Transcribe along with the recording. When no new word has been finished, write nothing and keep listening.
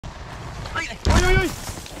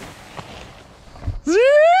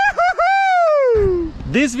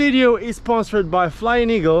This video is sponsored by Flying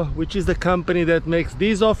Eagle, which is the company that makes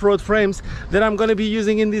these off-road frames that I'm going to be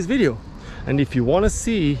using in this video. And if you want to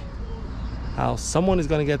see how someone is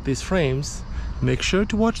going to get these frames, make sure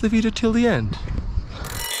to watch the video till the end.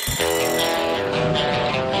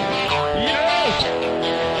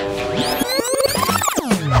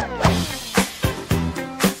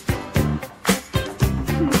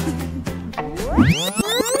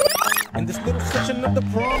 In this little section of the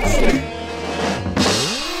proms.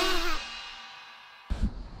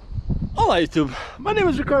 Hola YouTube, my name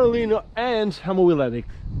is Ricardo Lino and I'm a wheel addict.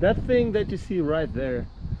 That thing that you see right there,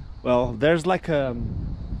 well, there's like a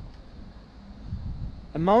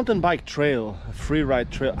mountain bike trail, a free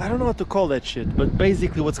ride trail. I don't know what to call that shit, but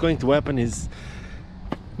basically what's going to happen is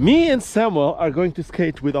me and Samuel are going to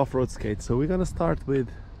skate with off-road skates. So we're gonna start with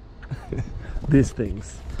these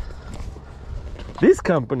things. This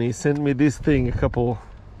company sent me this thing a couple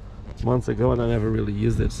months ago and I never really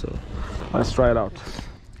used it, so let's try it out.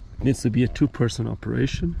 It needs to be a two-person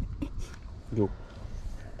operation. Go.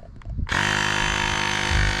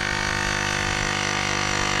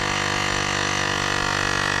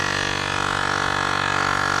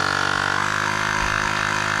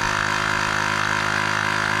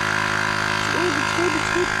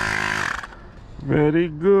 Very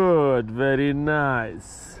good, very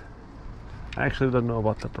nice. I actually don't know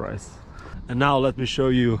about the price. And now let me show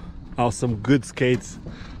you how some good skates,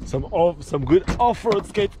 some good off-road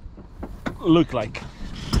skates look like.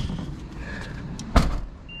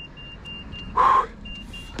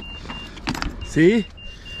 See?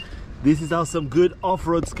 This is how some good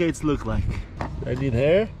off-road skates look like. I need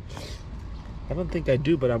hair. I don't think I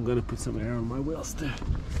do, but I'm gonna put some hair on my wheels too.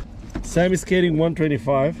 Sam is skating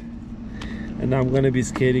 125 and I'm gonna be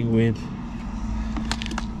skating with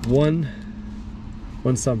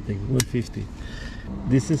 150.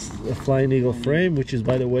 This is a Flying Eagle frame, which is,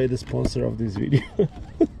 by the way, the sponsor of this video.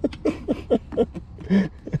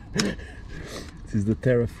 This is the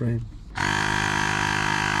Terra frame.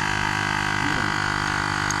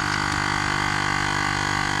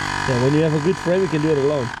 Yeah, when you have a good frame, you can do it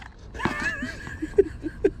alone.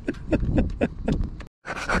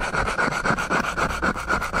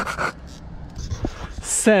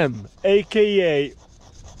 Sam, aka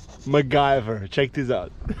MacGyver, check this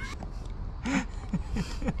out.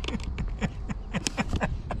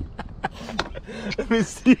 Let me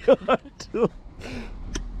see your tool.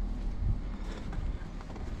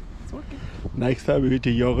 It's working. Next time we eat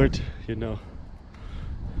a yogurt, you know,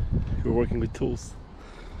 we're working with tools.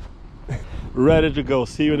 Ready to go.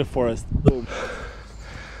 See you in the forest. Boom.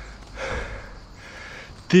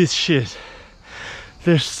 This shit,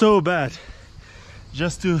 they're so bad.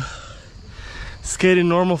 Just to skate in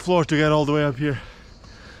normal floor to get all the way up here.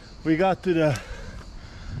 We got to the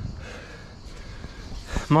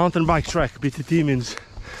mountain bike track. BTT means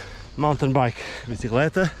mountain bike,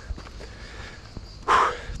 bicicleta,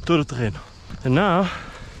 todo terreno. And now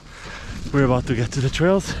we're about to get to the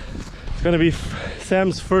trails. It's gonna be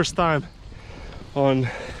Sam's first time on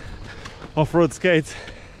off-road skates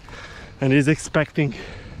and he's expecting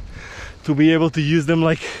to be able to use them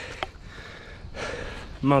like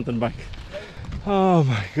mountain bike. Oh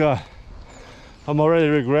my god, I'm already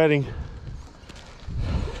regretting.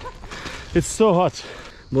 It's so hot.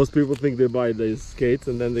 Most people think they buy these skates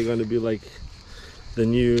and then they're gonna be like the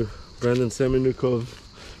new Brandon Semenuk of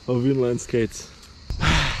inline skates.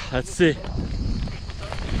 Let's see.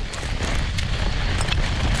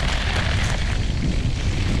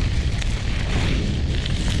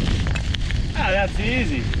 Ah, that's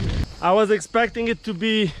easy. I was expecting it to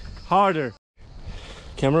be harder.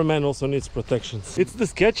 Cameraman also needs protections. It's the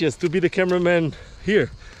sketchiest to be the cameraman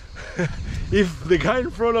here. If the guy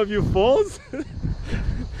in front of you falls,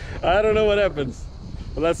 I don't know what happens.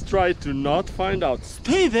 But let's try to not find out.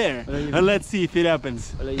 Stay there and let's see if it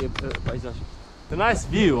happens. It's a nice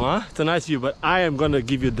view, huh? It's a nice view, but I am gonna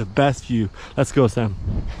give you the best view. Let's go, Sam.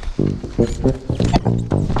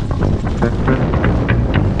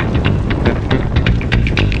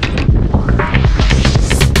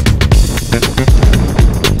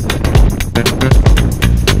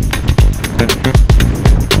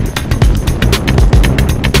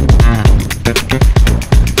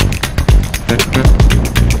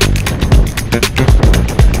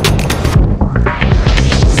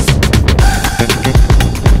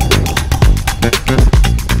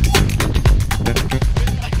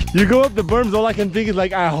 You go up the berms, all I can think is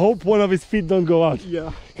like, I hope one of his feet don't go out.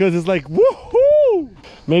 Yeah. Because it's like, woohoo!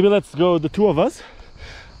 Maybe let's go, the two of us.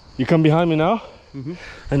 You come behind me now.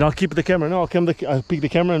 and I'll keep the camera. No, I'll pick the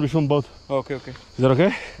camera and we film both. Okay, okay. Is that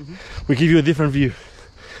okay? We give you a different view.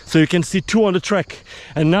 So you can see two on the track.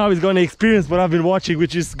 And now he's going to experience what I've been watching,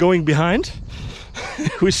 which is going behind,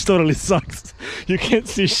 which totally sucks. You can't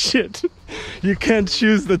see shit. You can't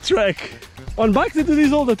choose the track. On bikes I do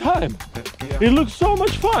this all the time. It looks so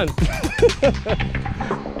much fun.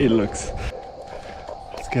 It looks.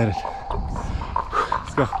 Let's get it.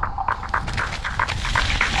 Let's go.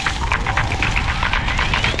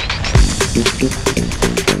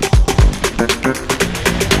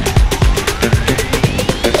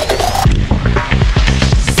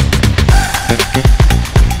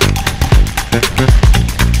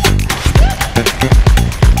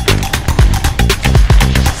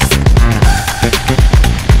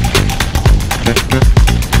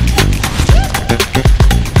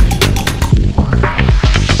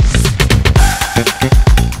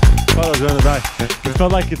 It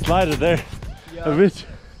felt like it's lighter there, a bit.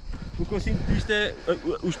 O que eu sinto disto é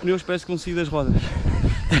os pneus parece que conseguem das rodas.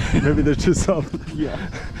 Maybe they're too soft. Yeah.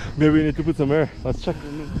 Maybe we need to put some air. Let's check.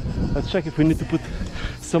 Let's check if we need to put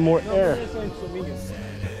some more air.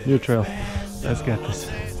 New trail. Let's get this.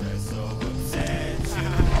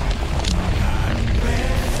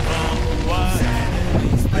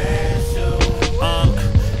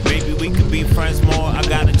 Maybe we could be friends more. I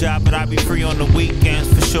got a job, but I be free on the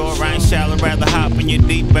weekends for sure. I ain't shallow, rather hop in your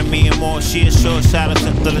deep and me and more. She is short, shout out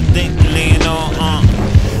to the thing, Lino.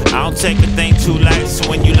 I don't take a thing too light, so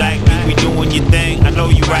when you like me, we doing your thing. I know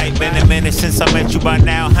you right, been a minute since I met you by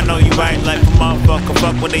now. I know you right, like a motherfucker.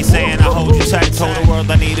 Fuck what they saying, I hold you tight. Told the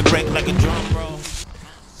world I need a break like a drum roll.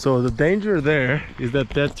 So the danger there is that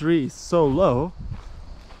that tree is so low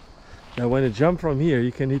that when you jump from here,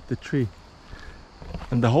 you can hit the tree.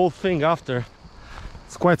 And the whole thing after,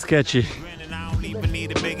 it's quite sketchy. I don't even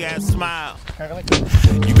need a big ass smile.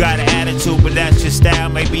 You got an attitude, but that's your style.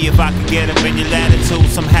 Maybe if I could get up in your latitude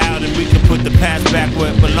somehow, then we can put the past back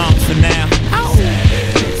where it belongs for now.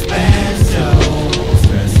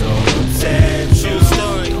 True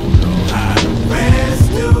story.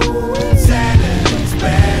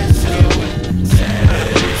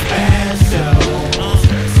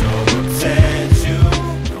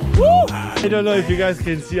 I don't know if you guys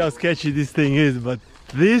can see how sketchy this thing is, but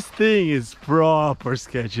this thing is proper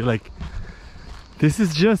sketchy. Like, this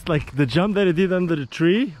is just like the jump that it did under the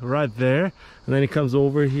tree right there, and then it comes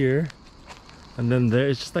over here and then there.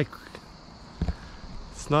 It's just like,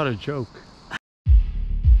 it's not a joke.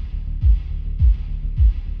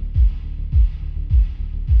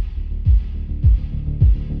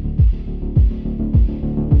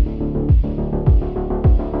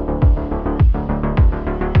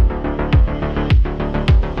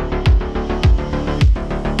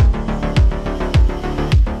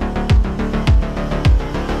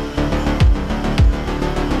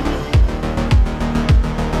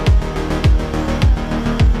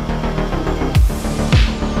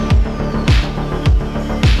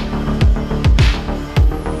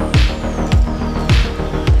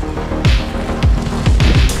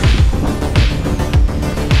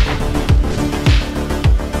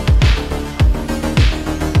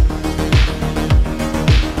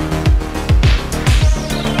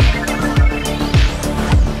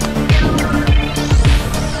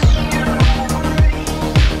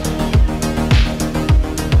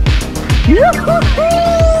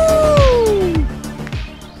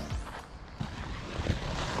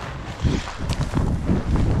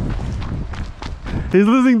 He's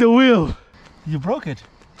losing the wheel. You broke it?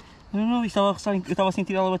 Não, eu estava a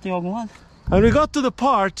sentir ela bater em algum lado. And we got to the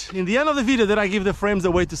part in the end of the video that I give the frames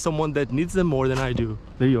away to someone that needs them more than I do.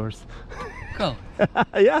 They're yours. Go.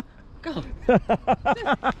 Yeah. Go.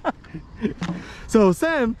 So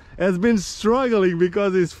Sam has been struggling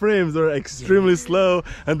because his frames are extremely slow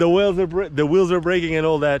and the wheels are breaking and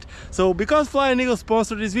all that. So because Flying Eagle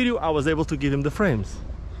sponsored this video, I was able to give him the frames.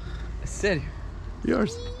 Sério?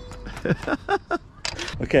 Yours.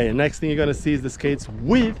 Okay, next thing you're gonna see is the skates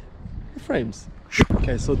with the frames.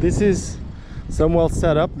 Okay, so this is Samuel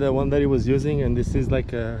setup, the one that he was using, and this is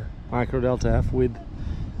like a Micro Delta F with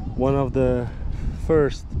one of the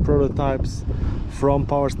first prototypes from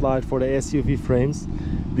Powerslide for the SUV frames.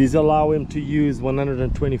 These allow him to use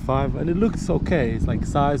 125 and it looks okay. It's like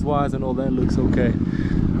size wise and all that looks okay,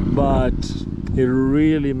 but it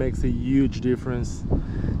really makes a huge difference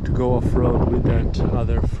to go off-road with that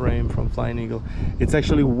other frame from Flying Eagle. It's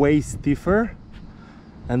actually way stiffer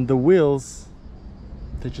and the wheels,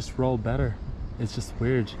 they just roll better. It's just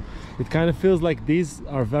weird. It kind of feels like these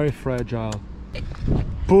are very fragile.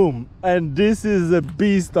 Boom! And this is a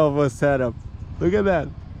beast of a setup. Look at that.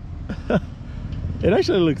 It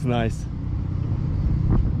actually looks nice.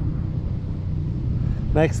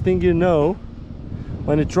 Next thing you know,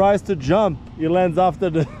 when it tries to jump, it lands after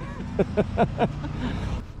the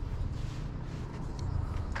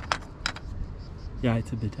yeah,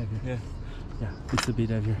 it's a bit heavier. Yeah, it's a bit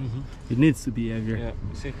heavier. It needs to be heavier. Yeah,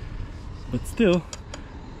 you see. But still,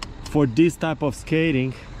 for this type of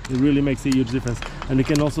skating, it really makes a huge difference. And you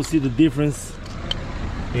can also see the difference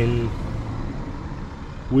in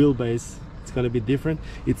wheelbase. It's gonna be different.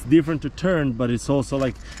 It's different to turn, but it's also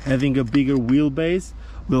like having a bigger wheelbase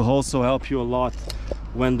will also help you a lot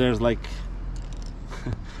when there's like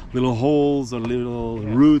little holes or little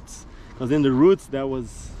roots, because in the roots that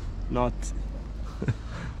was not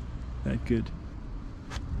that good.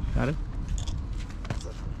 Got it?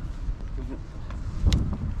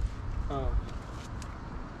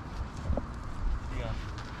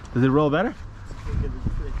 Does it roll better?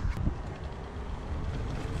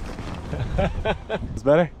 It's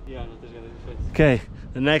better? Yeah, no, there's gonna be. Okay,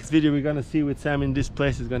 the next video we're gonna see with Sam in this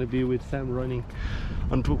place is gonna be with Sam running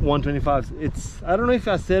on 125s. It's, I don't know if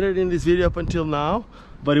I said it in this video up until now,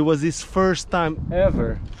 but it was his first time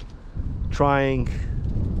ever trying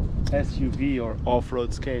SUV or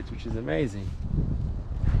off-road skates, which is amazing.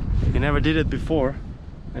 He never did it before,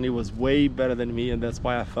 and he was way better than me, and that's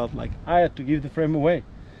why I felt like I had to give the frame away.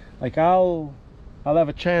 Like I'll have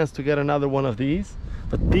a chance to get another one of these,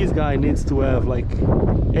 but this guy needs to have like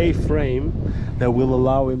a frame that will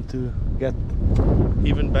allow him to get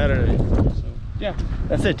even better. So yeah,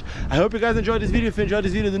 that's it. I hope you guys enjoyed this video. If you enjoyed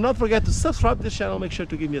this video, do not forget to subscribe to this channel. Make sure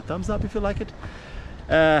to give me a thumbs up if you like it.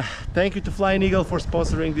 Thank you to Flying Eagle for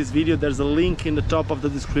sponsoring this video. There's a link in the top of the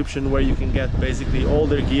description where you can get basically all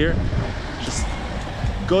their gear. Just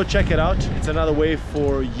go check it out. It's another way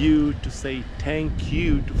for you to say thank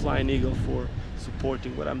you to Flying Eagle for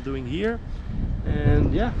supporting what I'm doing here.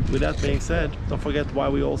 And yeah, with that being said, don't forget why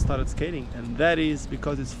we all started skating, and that is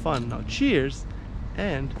because it's fun. Now cheers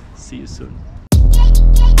and see you soon.